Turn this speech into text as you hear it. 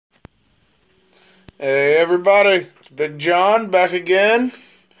Hey everybody, it's Big John back again.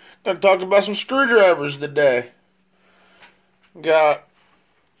 Gonna talk about some screwdrivers today. Got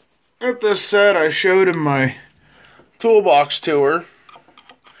this set I showed in my toolbox tour.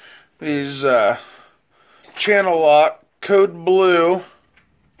 These Channel Lock Code Blue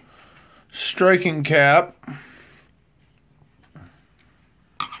striking cap.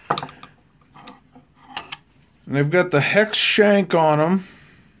 And they've got the hex shank on them.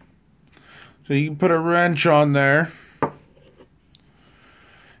 So you can put a wrench on there.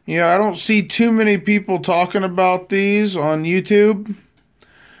 Yeah, I don't see too many people talking about these on YouTube.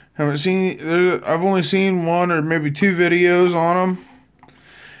 I've only seen one or maybe two videos on them.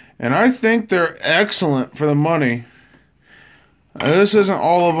 And I think they're excellent for the money. This isn't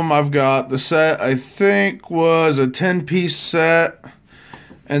all of them I've got. The set, I think, was a 10-piece set.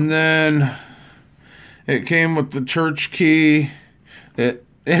 And then it came with the church key.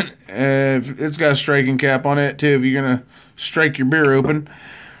 It's got a striking cap on it too if you're gonna strike your beer open,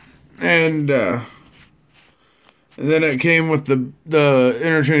 and then it came with the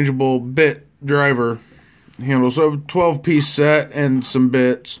interchangeable bit driver handle. So 12-piece set and some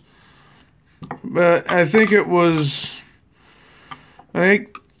bits. But I think it was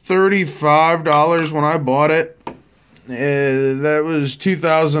 $35 when I bought it. That was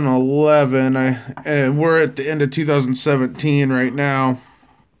 2011. We're at the end of 2017 right now.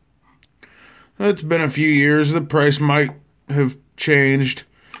 It's been a few years. The price might have changed.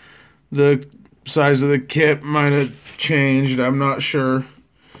 The size of the kit might have changed. I'm not sure.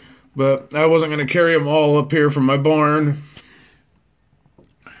 But I wasn't going to carry them all up here from my barn.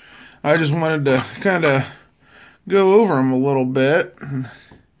 I just wanted to kind of go over them a little bit.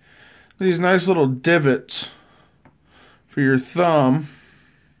 These nice little divots for your thumb.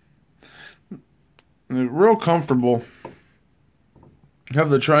 They're real comfortable. Have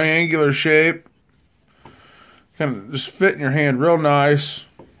the triangular shape. Kind of just fit in your hand real nice.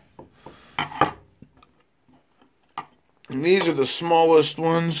 And these are the smallest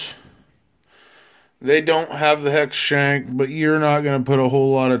ones. They don't have the hex shank, but you're not going to put a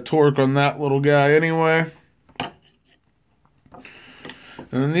whole lot of torque on that little guy anyway. And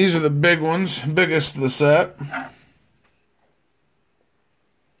then these are the big ones, biggest of the set.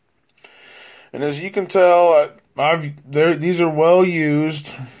 And as you can tell, these are well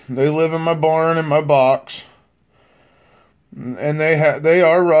used. They live in my barn in my box. And they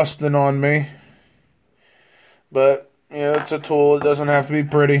are rusting on me. But, you know, it's a tool. It doesn't have to be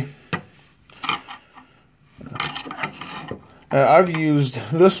pretty. I've used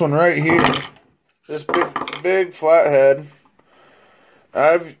this one right here. This big flathead.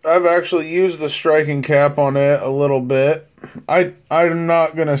 I've actually used the striking cap on it a little bit. I'm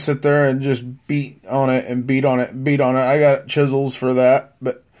not gonna sit there and just beat on it and beat on it and beat on it. I got chisels for that,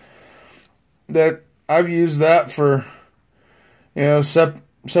 but I've used that for, you know,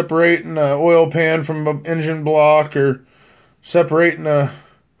 separating an oil pan from an engine block, or separating a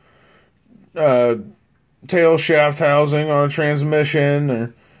tail shaft housing on a transmission,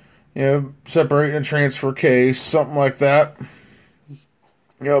 or, you know, separating a transfer case, something like that.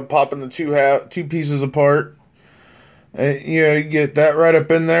 You know, popping the two pieces apart. And, you know, you get that right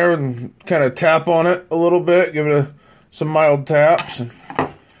up in there and kind of tap on it a little bit. Give it some mild taps. And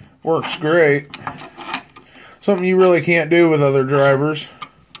works great. Something you really can't do with other drivers.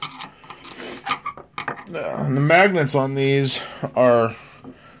 And the magnets on these are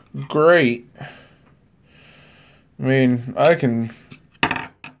great. I mean, the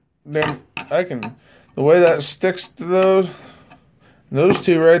way that sticks to those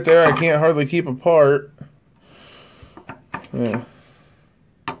two right there, I can't hardly keep apart. Yeah.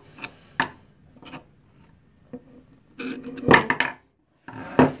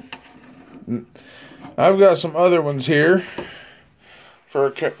 I've got some other ones here for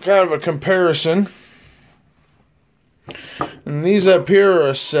kind of a comparison. And these up here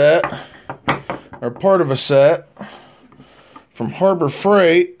are part of a set from Harbor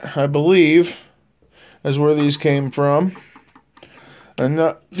Freight, I believe, is where these came from.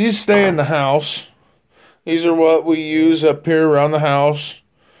 And these stay in the house. These are what we use up here around the house.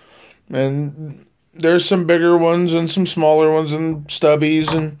 And there's some bigger ones and some smaller ones and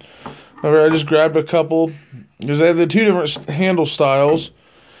stubbies. And I just grabbed a couple because they have the two different handle styles.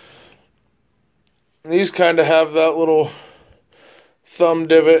 And these kind of have that little thumb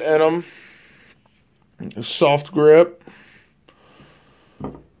divot in them. A soft grip.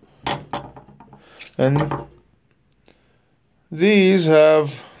 And these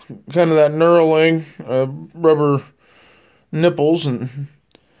have kind of that knurling rubber nipples, and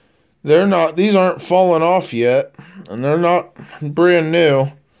these aren't falling off yet, and they're not brand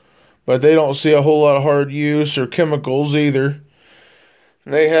new, but they don't see a whole lot of hard use or chemicals either.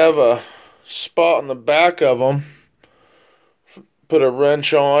 And they have a spot on the back of them. Put a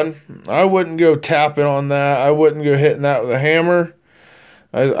wrench on. I wouldn't go tapping on that. I wouldn't go hitting that with a hammer.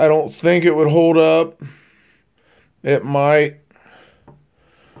 I don't think it would hold up. It might.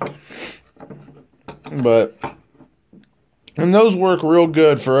 But, and those work real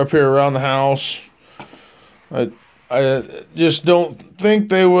good for up here around the house. I just don't think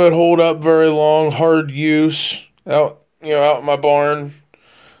they would hold up very long. Hard use out in my barn.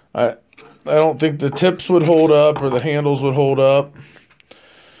 I don't think the tips would hold up or the handles would hold up.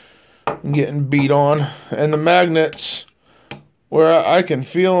 I'm getting beat on. And the magnets, where I can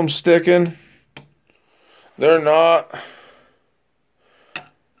feel them sticking, they're not.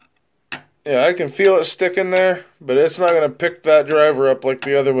 Yeah, I can feel it sticking there, but it's not going to pick that driver up like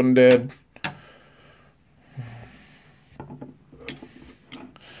the other one did.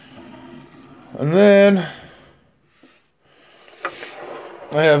 And then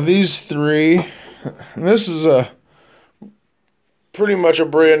I have these three. And this is pretty much a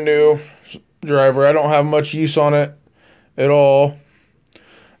brand new driver. I don't have much use on it at all.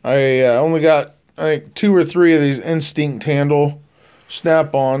 I only got, I think, 2 or 3 of these Instinct handle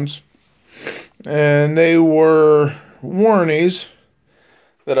snap-ons. And they were warranties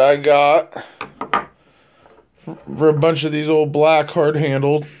that I got for a bunch of these old black hard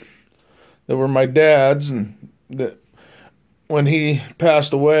handled that were my dad's, and that when he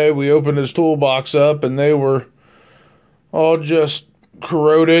passed away, we opened his toolbox up and they were all just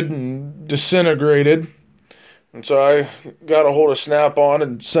corroded and disintegrated. And so I got a hold of Snap-on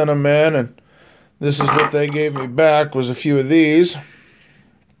and sent them in, and this is what they gave me back, was a few of these.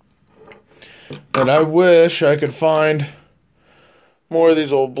 And I wish I could find more of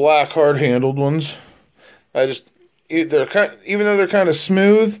these old black hard-handled ones. Even though they're kind of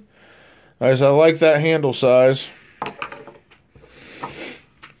smooth, I like that handle size.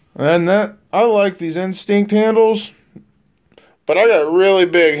 And I like these Instinct handles, but I got really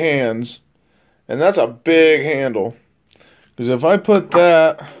big hands, and that's a big handle. Because if I put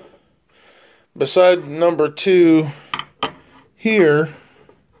that beside number 2 here,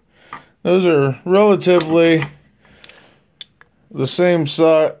 those are relatively the same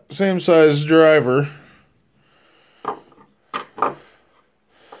size driver.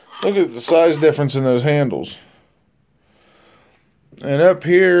 Look at the size difference in those handles. And up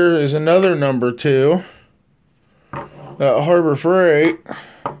here is another number 2. That Harbor Freight.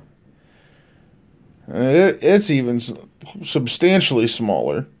 It's even substantially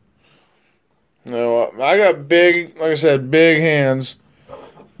smaller. No, I got big, like I said, big hands.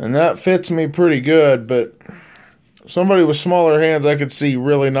 And that fits me pretty good, but somebody with smaller hands, I could see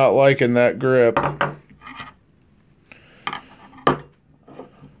really not liking that grip.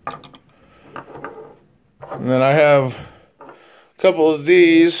 And then I have a couple of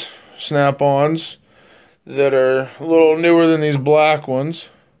these Snap-ons that are a little newer than these black ones.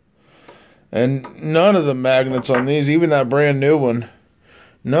 And none of the magnets on these, even that brand new one,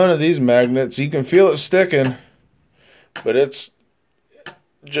 none of these magnets, you can feel it sticking, but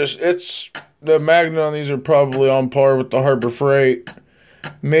the magnet on these are probably on par with the Harbor Freight.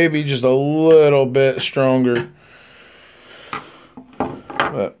 Maybe just a little bit stronger.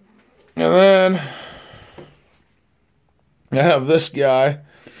 And then I have this guy,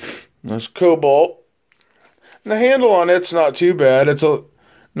 this Cobalt. And the handle on it's not too bad. It's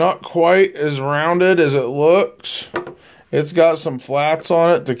not quite as rounded as it looks. It's got some flats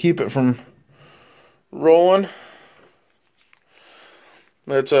on it to keep it from rolling.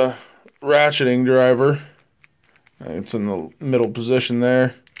 It's a ratcheting driver. It's in the middle position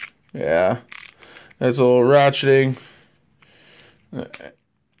there. Yeah. It's a little ratcheting.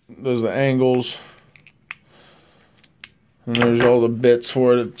 There's the angles. And there's all the bits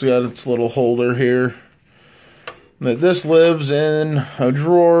for it. It's got its little holder here. This lives in a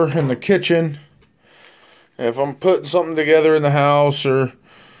drawer in the kitchen. If I'm putting something together in the house, or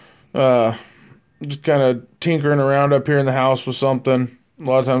just kind of tinkering around up here in the house with something, a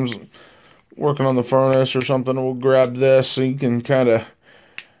lot of times working on the furnace or something, we'll grab this, so you can kind of,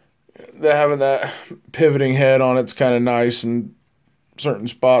 having that pivoting head on it's kind of nice in certain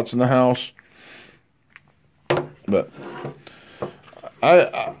spots in the house. But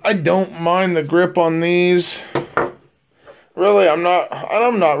I don't mind the grip on these. Really, I'm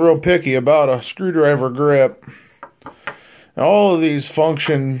not real picky about a screwdriver grip. Now, all of these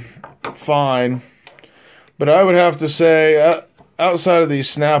function fine, but I would have to say, outside of these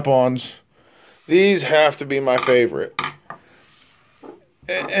Snap-ons, these have to be my favorite.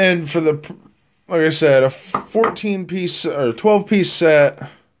 And for like I said, a 14-piece or 12-piece set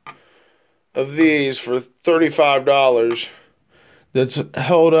of these for $35 that's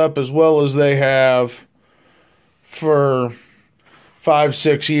held up as well as they have for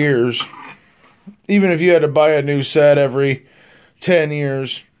 5-6 years. Even if you had to buy a new set every 10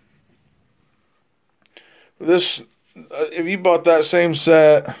 years. This, if you bought that same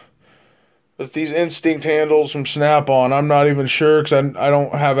set with these Instinct handles from Snap-on, I'm not even sure because I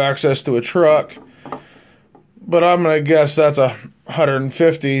don't have access to a truck. But I'm going to guess that's a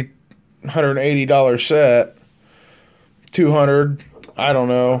 $150, $180 set. $200, I don't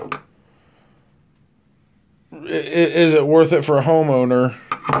know. Is it worth it for a homeowner?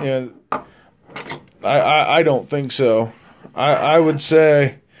 Yeah, I don't think so. I would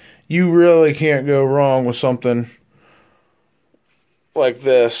say you really can't go wrong with something like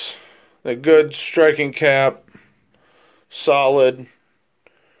this. A good striking cap, solid,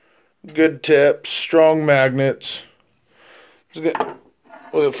 good tips, strong magnets.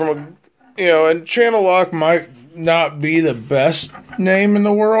 From a, and Channel Lock might not be the best name in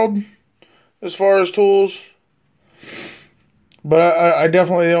the world as far as tools, but I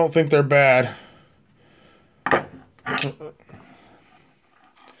definitely don't think they're bad.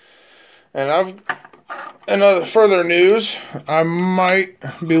 And in other further news, I might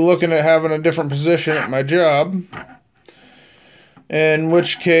be looking at having a different position at my job, in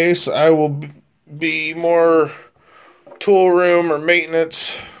which case I will be more tool room or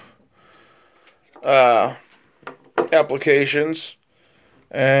maintenance applications,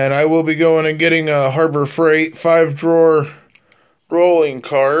 and I will be going and getting a Harbor Freight 5-drawer rolling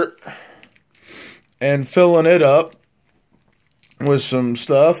cart and filling it up with some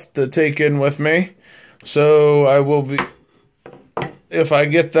stuff to take in with me. So I will be, if I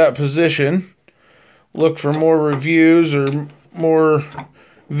get that position, look for more reviews or more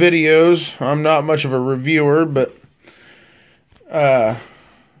videos. I'm not much of a reviewer, but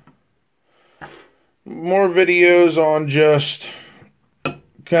more videos on just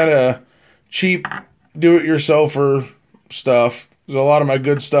kind of cheap do-it-yourselfer stuff. Because a lot of my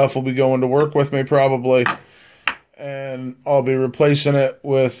good stuff will be going to work with me probably. And I'll be replacing it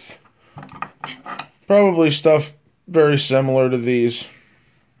with probably stuff very similar to these.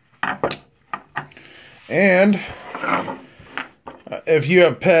 And if you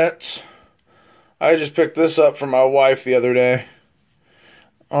have pets, I just picked this up for my wife the other day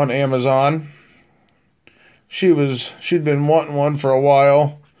on Amazon. She'd been wanting one for a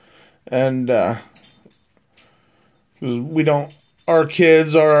while, and our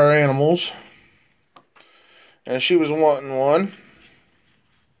kids are our animals, and she was wanting one,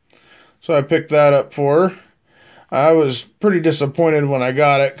 so I picked that up for her. I was pretty disappointed when I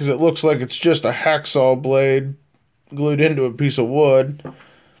got it because it looks like it's just a hacksaw blade glued into a piece of wood.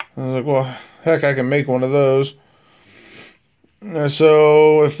 I was like, well, heck, I can make one of those.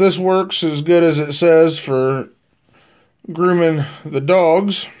 So if this works as good as it says for grooming the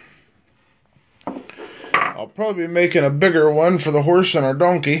dogs, I'll probably be making a bigger one for the horse and our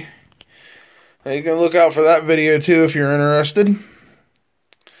donkey. And you can look out for that video too if you're interested.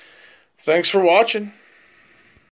 Thanks for watching.